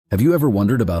Have you ever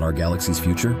wondered about our galaxy's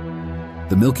future?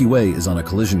 The Milky Way is on a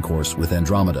collision course with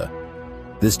Andromeda.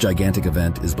 This gigantic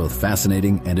event is both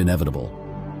fascinating and inevitable.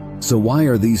 So why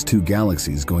are these two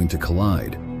galaxies going to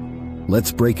collide?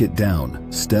 Let's break it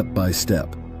down, step by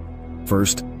step.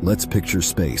 First, let's picture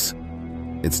space.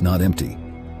 It's not empty.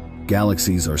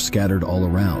 Galaxies are scattered all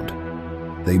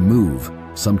around. They move,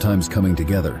 sometimes coming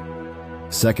together.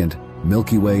 Second,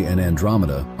 Milky Way and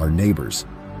Andromeda are neighbors.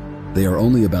 They are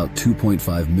only about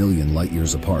 2.5 million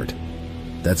light-years apart.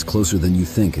 That's closer than you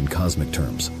think in cosmic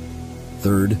terms.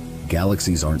 Third,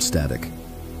 galaxies aren't static.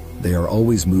 They are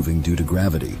always moving due to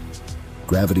gravity.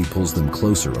 Gravity pulls them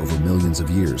closer over millions of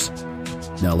years.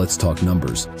 Now let's talk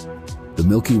numbers. The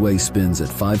Milky Way spins at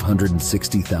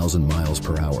 560,000 miles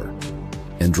per hour.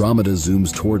 Andromeda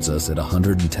zooms towards us at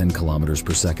 110 kilometers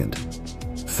per second.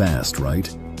 Fast,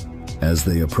 right? As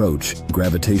they approach,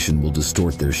 gravitation will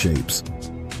distort their shapes.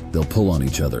 They'll pull on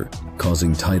each other,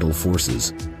 causing tidal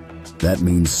forces. That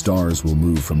means stars will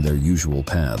move from their usual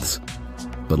paths.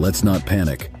 But let's not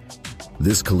panic.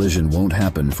 This collision won't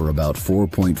happen for about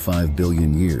 4.5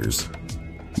 billion years.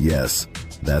 Yes,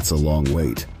 that's a long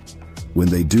wait. When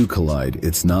they do collide,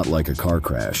 it's not like a car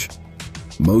crash.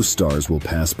 Most stars will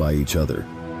pass by each other.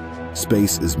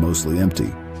 Space is mostly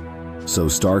empty, so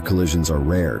star collisions are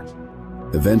rare.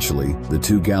 Eventually, the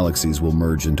two galaxies will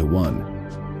merge into one.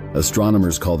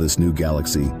 Astronomers call this new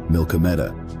galaxy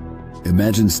Milkdromeda.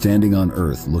 Imagine standing on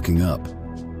Earth looking up.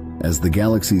 As the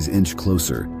galaxies inch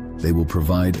closer, they will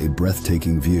provide a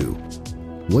breathtaking view.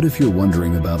 What if you're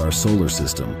wondering about our solar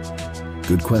system?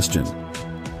 Good question.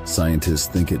 Scientists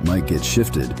think it might get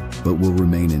shifted, but will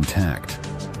remain intact.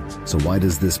 So why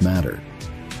does this matter?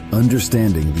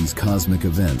 Understanding these cosmic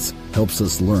events helps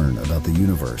us learn about the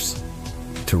universe.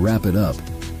 To wrap it up,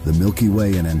 the Milky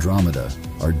Way and Andromeda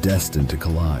are destined to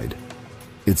collide.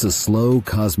 It's a slow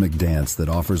cosmic dance that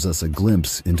offers us a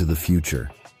glimpse into the future.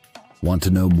 Want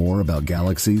to know more about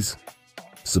galaxies?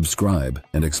 Subscribe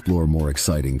and explore more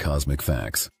exciting cosmic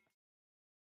facts.